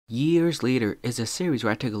Years Later is a series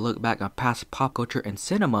where I take a look back on past pop culture and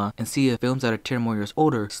cinema and see if films that are 10 more years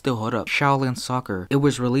older still hold up. Shaolin Soccer. It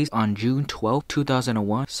was released on June 12,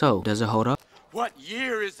 2001. So, does it hold up? What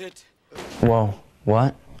year is it? Whoa,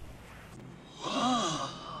 what?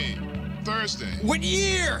 Thursday. What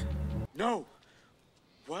year? No.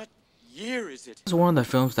 What year is it? This is one of the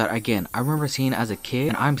films that, again, I remember seeing as a kid,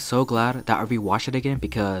 and I'm so glad that I rewatched it again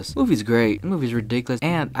because the movie's great, the movie's ridiculous,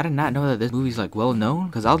 and I did not know that this movie's like well known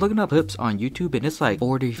because I was looking up clips on YouTube and it's like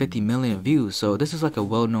 40-50 million views, so this is like a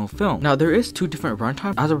well-known film. Now there is two different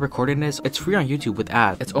runtimes. As of recording this, it's free on YouTube with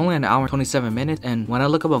ads. It's only an hour and 27 minutes, and when I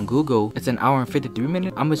look up on Google, it's an hour and 53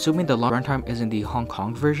 minutes. I'm assuming the long runtime is in the Hong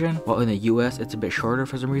Kong version, while in the US it's a bit shorter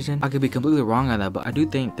for some reason. I could be completely wrong on that, but I do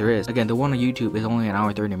think there is. Again, the one on YouTube is only an hour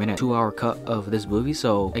and 30 minutes, 2-hour cut of this movie,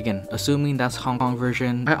 so again, assuming that's Hong Kong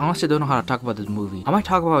version. I honestly don't know how to talk about this movie. I might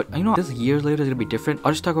talk about, you know, this years later is gonna be different.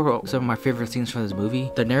 I'll just talk about some of my favorite scenes from this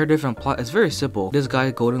movie. The narrative and plot is very simple. This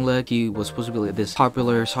guy, Golden Leg, he was supposed to be like this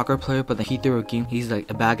popular soccer player, but then he threw a game. He's like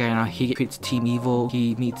a bad guy now. He creates Team Evil.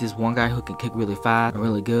 He meets this one guy who can kick really fast and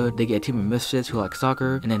really good. They get a team of misfits who like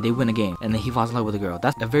soccer, and then they win a game, and then he falls in love with a girl.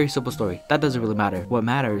 That's a very simple story. That doesn't really matter. What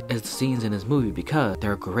matters is the scenes in this movie because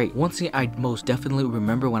they're great. One scene I most definitely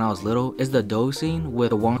remember when I was little is the dough scene with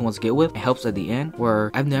the one who wants to get with. It helps at the end, where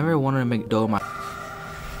I've never wanted to make dough my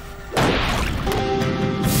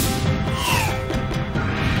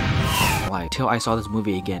till I saw this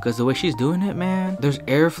movie again, because the way she's doing it, man, there's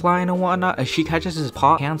air flying and whatnot, and she catches this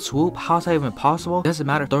pot hand swoop. How's that even possible? Doesn't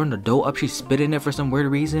matter. Throwing the dough up, she's spitting it for some weird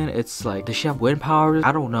reason. It's like, does she have wind powers?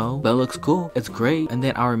 I don't know, but it looks cool. It's great. And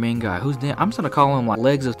then our main guy, who's then I'm just gonna call him like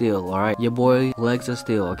Legs of Steel. All right, your boy Legs of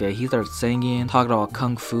Steel. Okay, he starts singing, talking about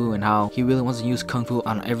kung fu and how he really wants to use kung fu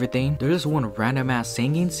on everything. There's this one random ass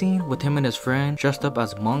singing scene with him and his friend dressed up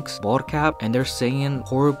as monks, bald cap, and they're singing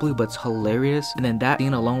horribly, but it's hilarious. And then that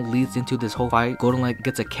scene alone leads into this whole fight. Golden Leg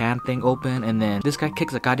gets a can thing open, and then this guy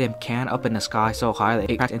kicks a goddamn can up in the sky so high that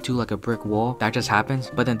it cracks into like a brick wall. That just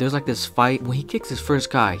happens. But then there's like this fight when he kicks his first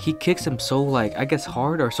guy. He kicks him so like, I guess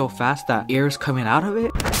hard or so fast that air's coming out of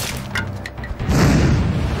it.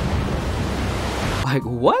 Like,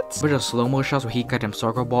 what? Bunch of slow-mo shots where he goddamn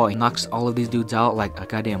soccer ball and knocks all of these dudes out like a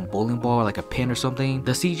goddamn bowling ball or like a pin or something.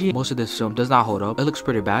 The CG most of this film does not hold up. It looks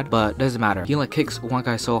pretty bad, but doesn't matter. He like kicks one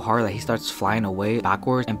guy so hard that he starts flying away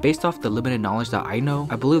backwards, and based off the limited knowledge that I know,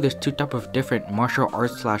 I believe there's two type of different martial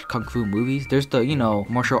arts / kung fu movies. There's the, you know,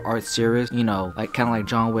 martial arts series, you know, like kind of like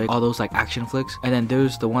John Wick, all those like action flicks, and then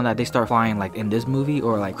there's the one that they start flying like in this movie,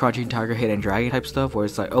 or like Crouching Tiger, Hidden Dragon type stuff, where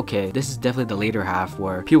it's like, okay, this is definitely the later half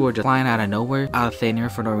where people are just flying out of nowhere, out of thin air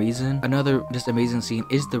for no reason. Another just amazing scene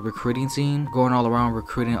is the recruiting scene, going all around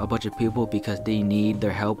recruiting a bunch of people because they need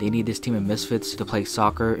their help. They need this team of misfits to play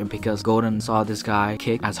soccer, and because Golden saw this guy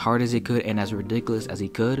kick as hard as he could and as ridiculous as he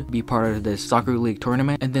could be part of this soccer league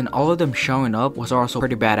tournament, and then all of them showing up was also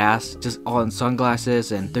pretty badass, just all in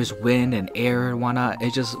sunglasses, and there's wind and air and whatnot.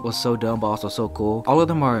 It just was so dumb but also so cool. All of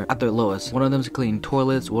them are at their lowest. One of them's cleaning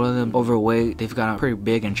toilets, one of them overweight, they've gotten pretty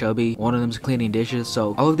big and chubby, one of them's cleaning dishes.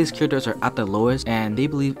 So all of these characters are at their lowest, and they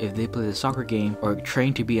believe if they play the soccer game or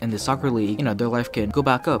train to be in the soccer league, you know, their life can go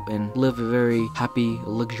back up and live a very happy,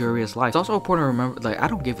 luxurious life. It's also important to remember, like, I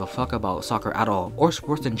don't give a fuck about soccer at all, or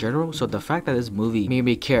sports in general, so the fact that this movie made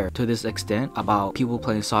me care to this extent about people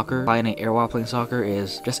playing soccer, flying in air while playing soccer,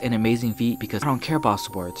 is just an amazing feat, because I don't care about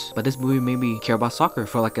sports, but this movie made me care about soccer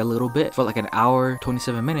for like a little bit. For like an hour,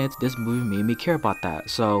 27 minutes, this movie made me care about that.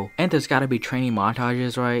 So, and there's gotta be training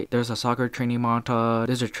montages, right? There's a soccer training montage,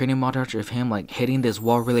 there's a training montage of him like hitting this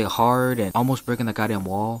wall really hard and almost breaking the goddamn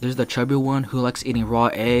wall. There's the chubby one who likes eating raw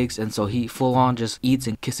eggs, and so he full on just eats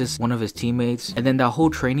and kisses one of his teammates. And then that whole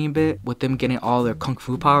training bit with them getting all their kung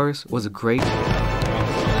fu powers was great.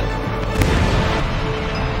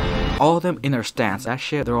 All of them in their stance, that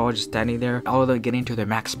shit, they're all just standing there, all of them getting to their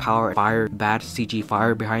max power, fire, bad CG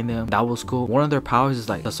fire behind them. That was cool. One of their powers is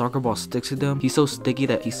like the soccer ball sticks to them. He's so sticky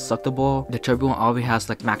that he sucked the ball. The chubby one obviously has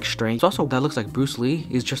like max strength. Also, that looks like Bruce Lee.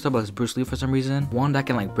 He's dressed up as Bruce Lee for some reason. One that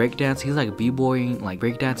can like breakdance. He's like b-boying, like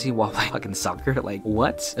breakdancing while playing fucking soccer. Like,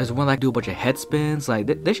 what? There's one that can do a bunch of head spins. Like,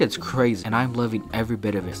 this shit's crazy, and I'm loving every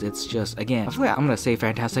bit of it. It's just, again, I feel like I'm gonna say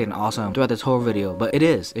fantastic and awesome throughout this whole video, but it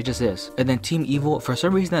is. It just is. And then Team Evil, for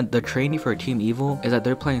some reason, the training for Team Evil is that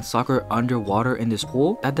they're playing soccer underwater in this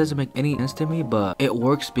pool. That doesn't make any sense to me, but it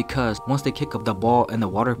works because once they kick up the ball in the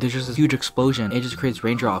water, there's just this huge explosion. It just creates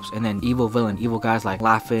raindrops, and then evil guys like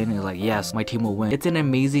laughing and like, yes, my team will win. It's an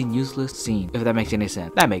amazing useless scene, if that makes any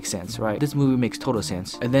sense. That makes sense, right? This movie makes total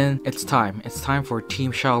sense. And then it's time for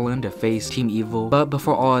Team Shaolin to face Team Evil. But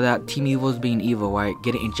before all of that, Team Evil is being evil, right?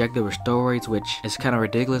 Getting injected with steroids, which is kind of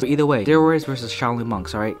ridiculous. But either way, steroids versus Shaolin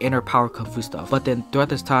monks, alright? Inner power kung fu stuff. But then throughout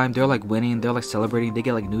this time, they're like winning, they're like celebrating, they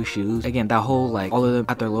get like new shoes. Again, that whole like all of them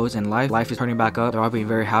at their lows in life is turning back up. They're all being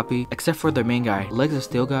very happy, except for their main guy, Legs of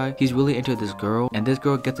Steel guy. He's really into this girl, and this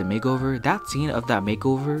girl gets a makeover. That scene of that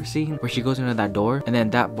makeover scene where she goes into that door, and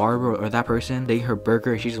then that barber or that person, they eat her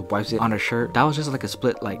burger and she just wipes it on her shirt. That was just like a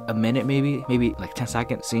split, like a minute maybe like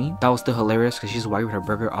 10-second scene. That was still hilarious because she's wiping her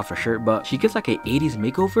burger off her shirt, but she gets like a 80s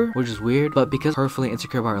makeover, which is weird. But because her feeling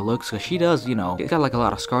insecure about her looks, because she does, you know, she's got like a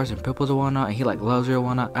lot of scars and pimples and whatnot, and he like loves her and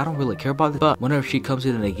whatnot. I don't really care about this, but whenever she comes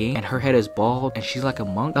into the game and her head is bald and she's like a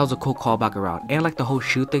monk, that was a cool callback around. And like the whole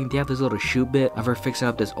shoe thing, they have this little shoe bit of her fixing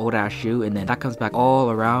up this old ass shoe, and then that comes back all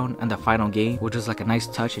around in the final game, which is like a nice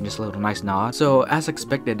touch and just a little nice nod. So as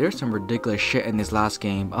expected, there's some ridiculous shit in this last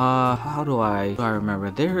game. How do I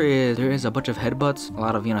remember? There is a bunch of headbutts, a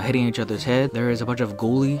lot of, you know, hitting each other's head. There is a bunch of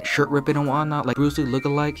goalie shirt ripping and whatnot, like Bruce Lee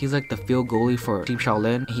lookalike. He's like the field goalie for Team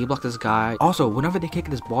Shaolin, and he blocked this guy. Also, whenever they kick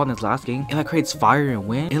this ball in this last game, it like creates fire and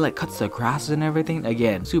wind. It like cuts the grass and everything.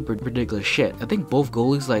 Again, super ridiculous shit. I think both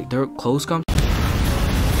goalies, like their clothes come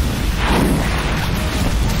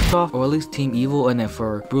off, or at least Team Evil. And then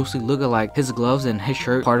for Bruce Lee lookalike, his gloves and his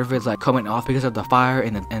shirt, part of it's like coming off because of the fire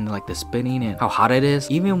and like the spinning and how hot it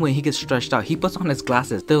is. Even when he gets stretched out, he puts on his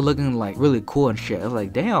glasses, still looking like really cool and shit. I was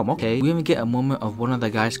like, damn, okay. We even get a moment of one of the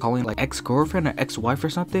guys calling like ex-girlfriend or ex-wife or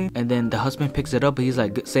something, and then the husband picks it up, but he's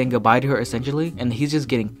like saying goodbye to her essentially, and he's just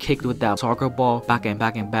getting kicked with that soccer ball back and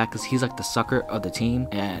back and back because he's like the sucker of the team,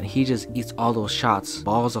 and he just eats all those shots,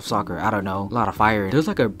 balls of soccer. I don't know, a lot of fire. There's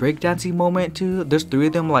like a breakdancing moment too. There's 3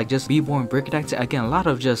 of them, like just b-boy breakdancing. Again, a lot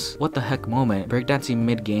of just what the heck moment. Breakdancing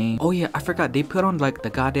mid-game. Oh yeah, I forgot, they put on like the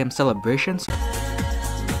goddamn celebrations.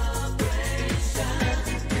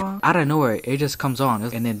 Out of nowhere, it just comes on,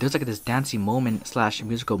 and then there's like this dancing moment slash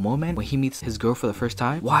musical moment when he meets his girl for the first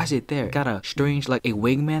time. Why is it there? Got a strange, like a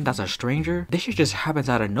wingman that's a stranger. This shit just happens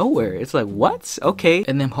out of nowhere. It's like, what? Okay.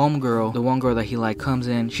 And then homegirl, the one girl that he like, comes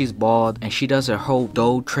in, she's bald, and she does her whole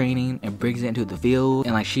do training and brings it into the field,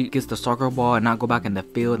 and like she gets the soccer ball and not go back in the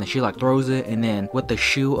field, and she like throws it, and then with the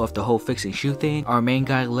shoe of the whole fixing shoe thing, our main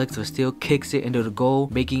guy Legs of Steel kicks it into the goal,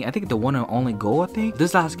 making I think the one and only goal. I think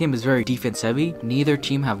this last game is very defense heavy. Neither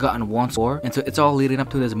team have gotten one score, and so it's all leading up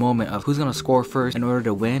to this moment of who's gonna score first in order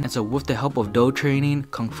to win. And so with the help of do training,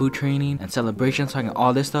 kung fu training, and celebrations, talking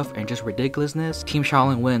all this stuff and just ridiculousness, Team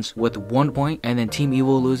Shaolin wins with 1 point, and then Team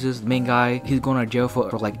Evil loses. The main guy, he's going to jail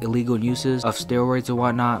for like illegal uses of steroids and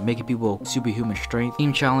whatnot, making people superhuman strength.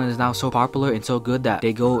 Team Shaolin is now so popular and so good that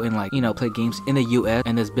they go and like, you know, play games in the US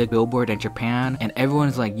and this big billboard in Japan, and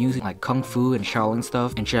everyone's like using like kung fu and Shaolin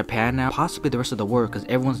stuff in Japan now, possibly the rest of the world, because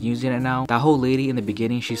everyone's using it now. That whole lady in the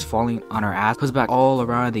beginning, she's falling on her ass, comes back all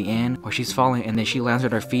around at the end where she's falling, and then she lands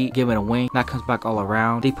on her feet, giving a wink, that comes back all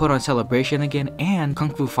around. They put on celebration again and kung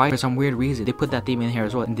fu fight for some weird reason. They put that theme in here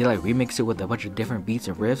as well, and they like remix it with a bunch of different beats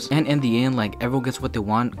and riffs, and in the end, like everyone gets what they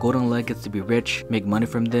want. Golden Leg gets to be rich, make money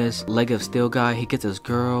from this. Leg of Steel guy, he gets his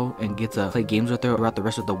girl and gets to play games with her throughout the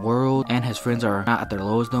rest of the world, and his friends are not at their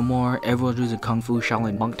lows no more. Everyone's using kung fu,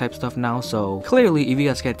 Shaolin monk type stuff now. So clearly, if you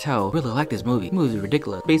guys can't tell, I really like this movie. The movie is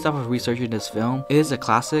ridiculous. Based off of researching this film, it is a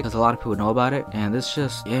classic because a lot of people know about it, and it's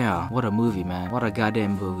just, yeah, what a movie, man. What a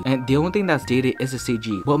goddamn movie. And the only thing that's dated is the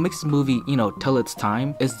CG. What makes the movie, you know, tell its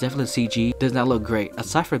time is definitely CG. Does not look great.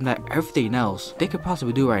 Aside from that, everything else they could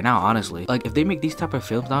possibly do right now, honestly. Like if they make these type of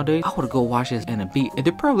films nowadays, I would go watch this in a beat. If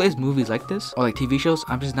there probably is movies like this or like TV shows,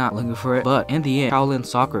 I'm just not looking for it. But in the end, Shaolin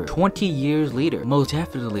Soccer 20 years later most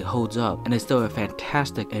definitely holds up, and it's still a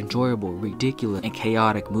fantastic, enjoyable, ridiculous, and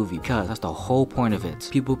chaotic movie, because that's the whole point of it.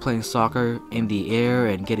 People playing soccer in the air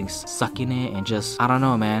and getting sucked in it, and just, I don't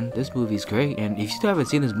know, man, this movie's great. And if you still haven't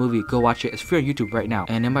seen this movie, go watch it. It's free on YouTube right now,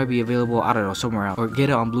 and it might be available, I don't know, somewhere else, or get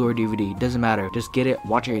it on Blu or DVD. Doesn't matter, just get it,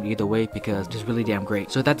 watch it either way, because it's really damn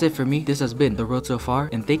great. So that's it for me. This has been The Road So Far,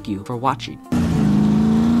 and thank you for watching.